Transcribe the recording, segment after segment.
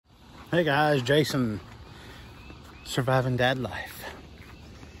Hey guys, Jason, surviving dad life.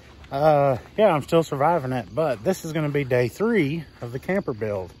 Yeah, I'm still surviving it, but this is going to be day 3 of the camper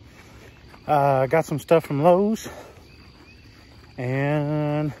build. I got some stuff from Lowe's,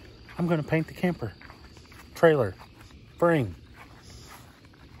 and I'm going to paint the camper, trailer, frame,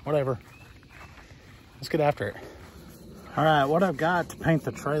 whatever. Let's get after it. All right, what I've got to paint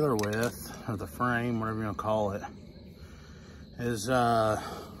the trailer with, or the frame, whatever you want to call it, is a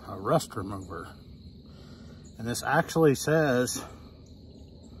rust remover. And this actually says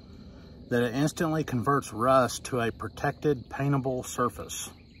that it instantly converts rust to a protected paintable surface.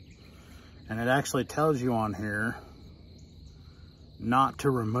 And it actually tells you on here not to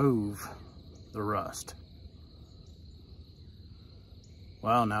remove the rust.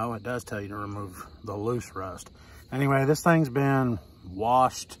 Well, no, it does tell you to remove the loose rust. Anyway, this thing's been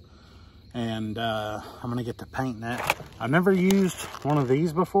washed, and I'm gonna get to painting it. I've never used one of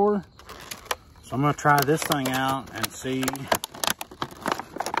these before, so I'm gonna try this thing out and see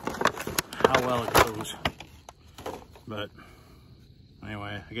how well it goes. But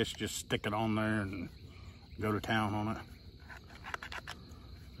anyway, I guess you just stick it on there and go to town on it.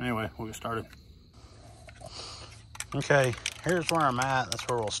 Anyway, we'll get started. Okay, here's where I'm at. That's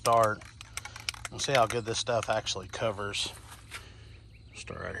where we'll start. We'll see how good this stuff actually covers.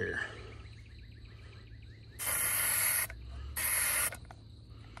 Start right here.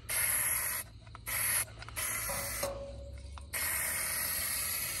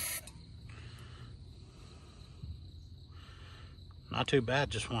 Not too bad,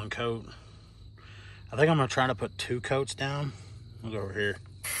 just one coat. I think I'm gonna try to put 2 coats down. I'll go over here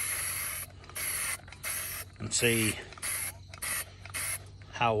and see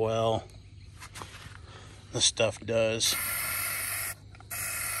how well this stuff does.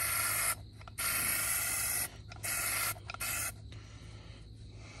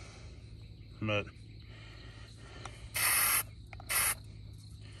 But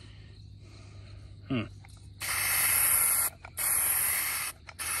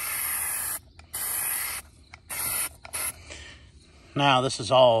now this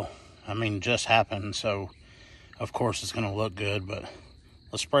is all, just happened, so of course it's gonna look good, but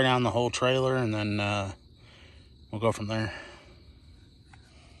let's spray down the whole trailer and then we'll go from there.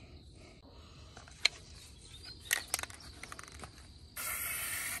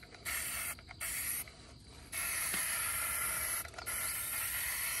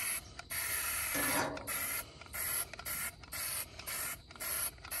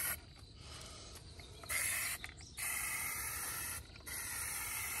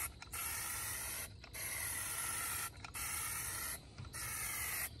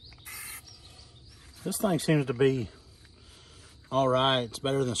 This thing seems to be all right. It's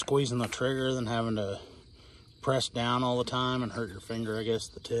better than squeezing the trigger than having to press down all the time and hurt your finger, I guess,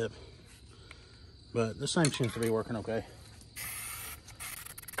 the tip. But this thing seems to be working okay.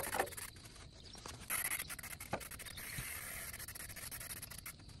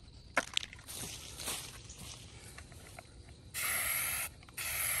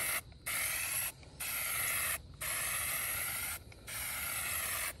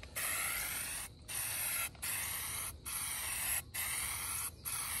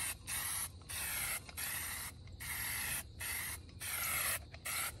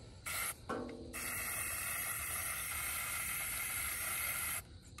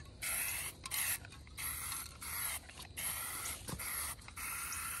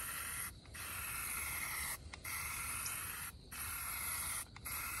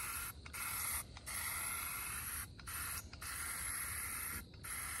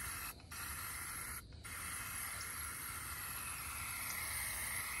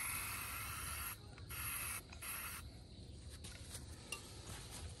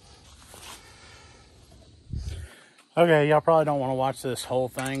 Okay, y'all probably don't want to watch this whole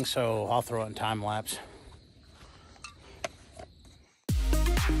thing, so I'll throw it in time lapse.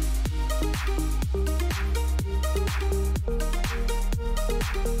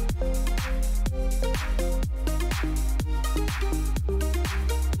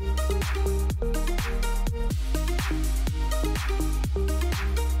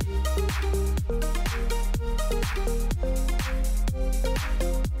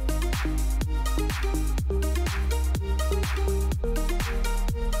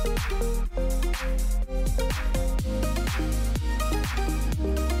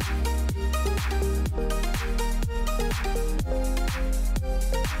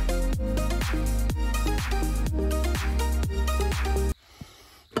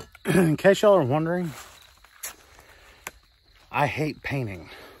 In case y'all are wondering, I hate painting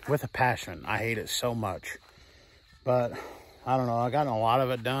with a passion. I hate it so much. But I don't know, I got a lot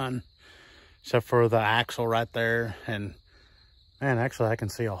of it done. except for the axle right there. And man, actually I can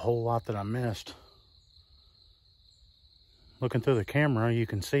see a whole lot that I missed. Looking through the camera, you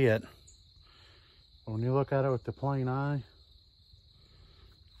can see it. But when you look at it with the plain eye,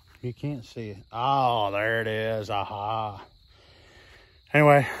 you can't see it. Oh, there it is. Aha.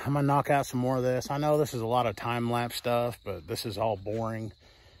 Anyway, I'm gonna knock out some more of this. I know this is a lot of time-lapse stuff, but this is all boring.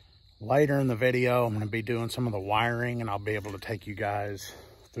 Later in the video, I'm gonna be doing some of the wiring, and I'll be able to take you guys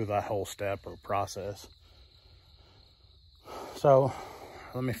through that whole step or process. So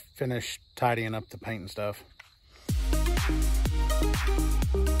let me finish tidying up the paint and stuff.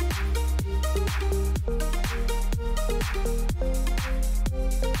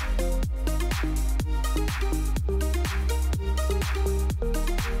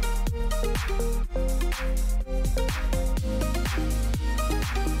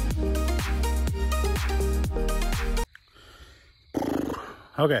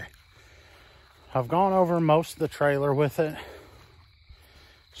 Okay, I've gone over most of the trailer with it.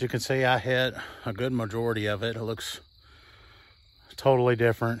 As you can see, I hit a good majority of it. It looks totally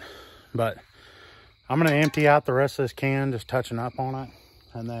different, but I'm gonna empty out the rest of this can, just touching up on it.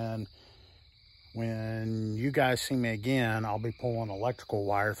 And then when you guys see me again, I'll be pulling electrical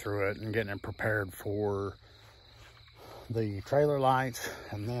wire through it and getting it prepared for the trailer lights.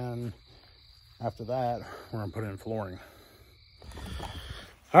 And then after that, we're gonna put in flooring.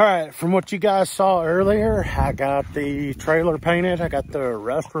 All right, from what you guys saw earlier, I got the trailer painted. I got the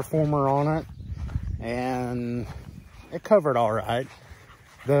rust reformer on it, and it covered all right.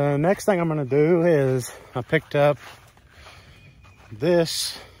 The next thing I'm gonna do is I picked up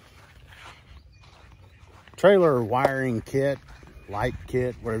this trailer wiring kit, light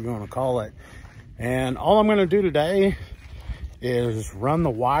kit, whatever you wanna call it. And all I'm gonna do today is run the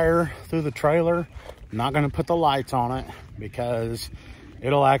wire through the trailer. I'm not gonna put the lights on it because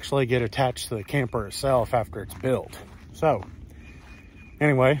it'll actually get attached to the camper itself after it's built. So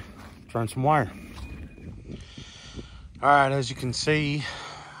anyway, let's run some wire. All right, as you can see,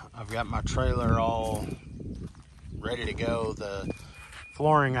 I've got my trailer all ready to go. The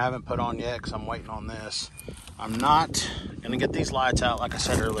flooring I haven't put on yet because I'm waiting on this. I'm not gonna get these lights out like I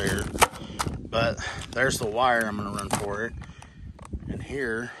said earlier, but there's the wire I'm gonna run for it. And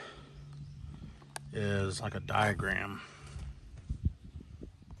here is like a diagram.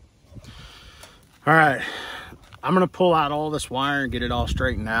 All right, I'm gonna pull out all this wire and get it all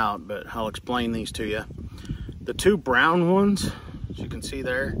straightened out, but I'll explain these to you. The two brown ones, as you can see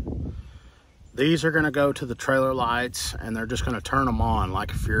there, these are gonna go to the trailer lights, and they're just gonna turn them on. Like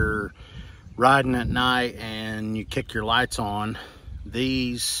if you're riding at night and you kick your lights on,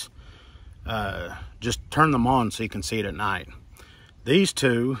 these just turn them on so you can see it at night. These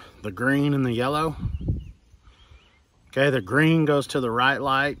two, the green and the yellow, okay, the green goes to the right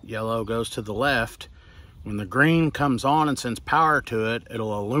light, yellow goes to the left. When the green comes on and sends power to it,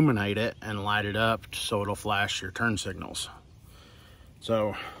 it'll illuminate it and light it up so it'll flash your turn signals.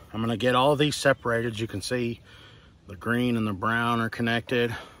 So I'm gonna get all of these separated. You can see the green and the brown are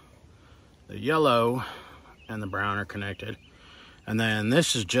connected. The yellow and the brown are connected. And then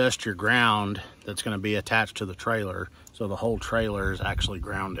this is just your ground that's gonna be attached to the trailer. So the whole trailer is actually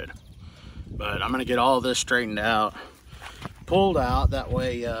grounded. But I'm gonna get all of this straightened out, pulled out, that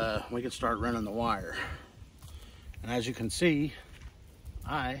way we can start running the wire. And as you can see,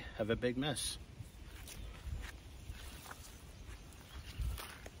 I have a big mess.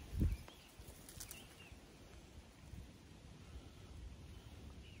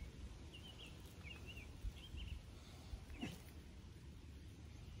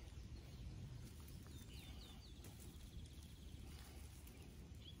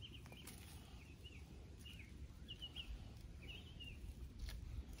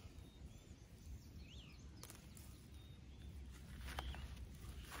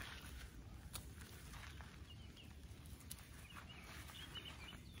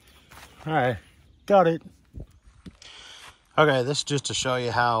 All right, got it. Okay, this is just to show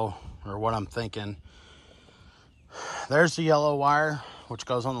you how, or what I'm thinking. There's the yellow wire, which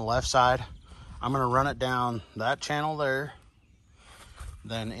goes on the left side. I'm gonna run it down that channel there,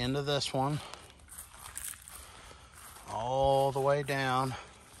 then into this one, all the way down,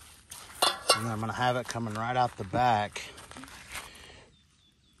 and then I'm gonna have it coming right out the back.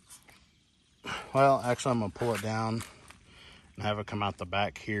 Well, actually I'm gonna pull it down and have it come out the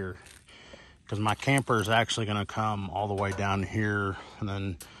back here, because my camper is actually going to come all the way down here and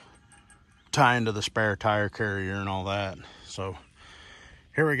then tie into the spare tire carrier and all that. So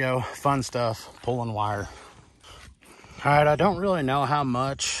here we go, fun stuff, pulling wire. All right, I don't really know how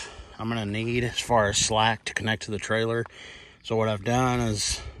much I'm going to need as far as slack to connect to the trailer. So what I've done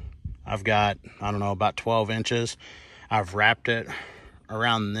is I've got, I don't know, about 12 inches. I've wrapped it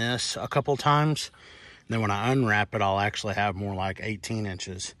around this a couple times. And then when I unwrap it, I'll actually have more like 18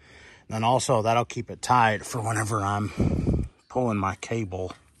 inches. And then also that'll keep it tight for whenever I'm pulling my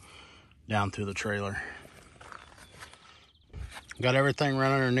cable down through the trailer. Got everything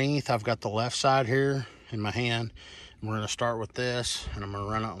run underneath. I've got the left side here in my hand. And we're gonna start with this, and I'm gonna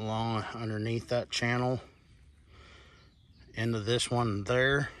run it along underneath that channel into this one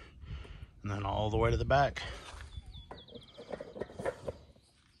there, and then all the way to the back.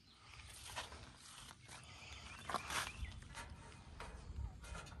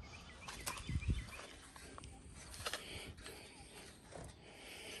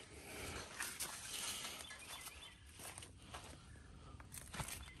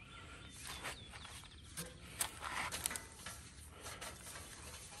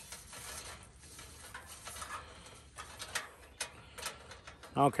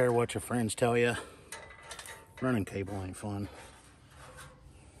 I don't care what your friends tell you, running cable ain't fun.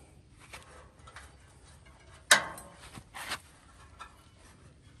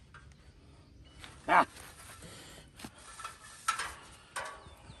 Ah!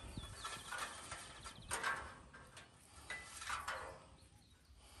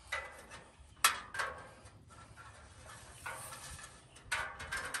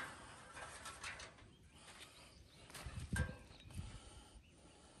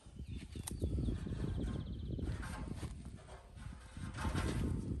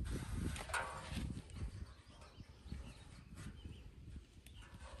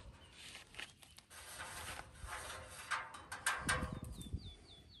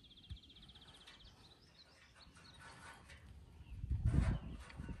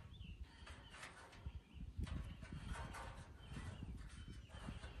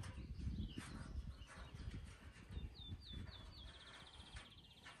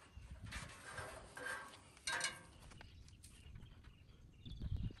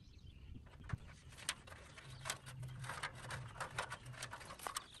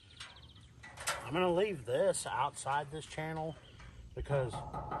 I'm gonna leave this outside this channel because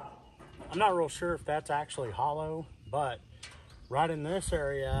I'm not real sure if that's actually hollow, but right in this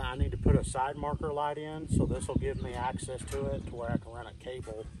area, I need to put a side marker light in, so this will give me access to it to where I can run a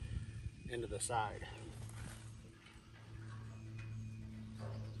cable into the side.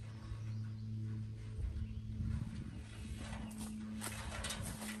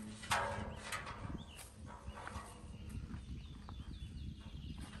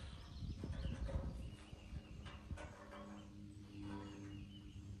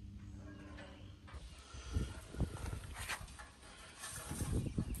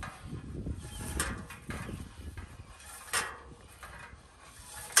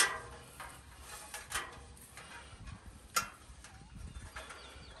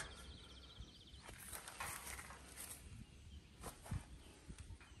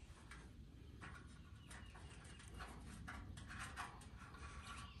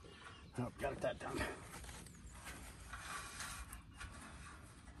 Oh, got that done.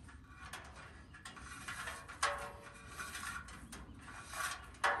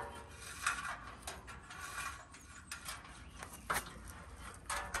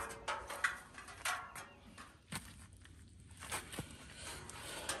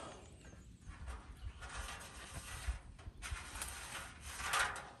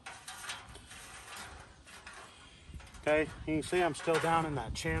 Okay, you can see I'm still down in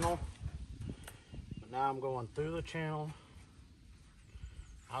that channel. Now I'm going through the channel,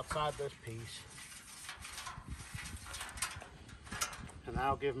 outside this piece, and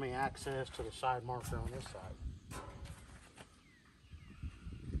that'll give me access to the side marker on this side.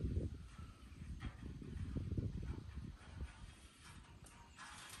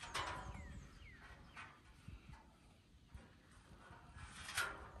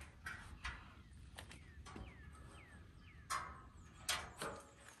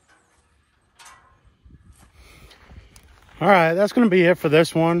 All right, that's going to be it for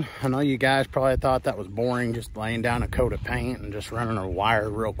this one. I know you guys probably thought that was boring, just laying down a coat of paint and just running a wire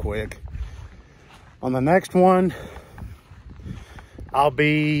real quick. On the next one, I'll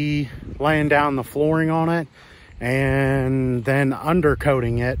be laying down the flooring on it and then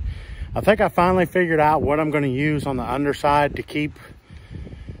undercoating it. I think I finally figured out what I'm going to use on the underside to keep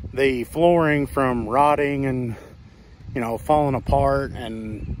the flooring from rotting and, you know, falling apart,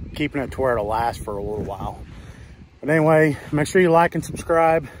 and keeping it to where it'll last for a little while. But anyway, make sure you like and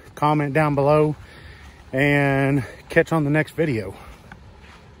subscribe, comment down below, and catch on the next video.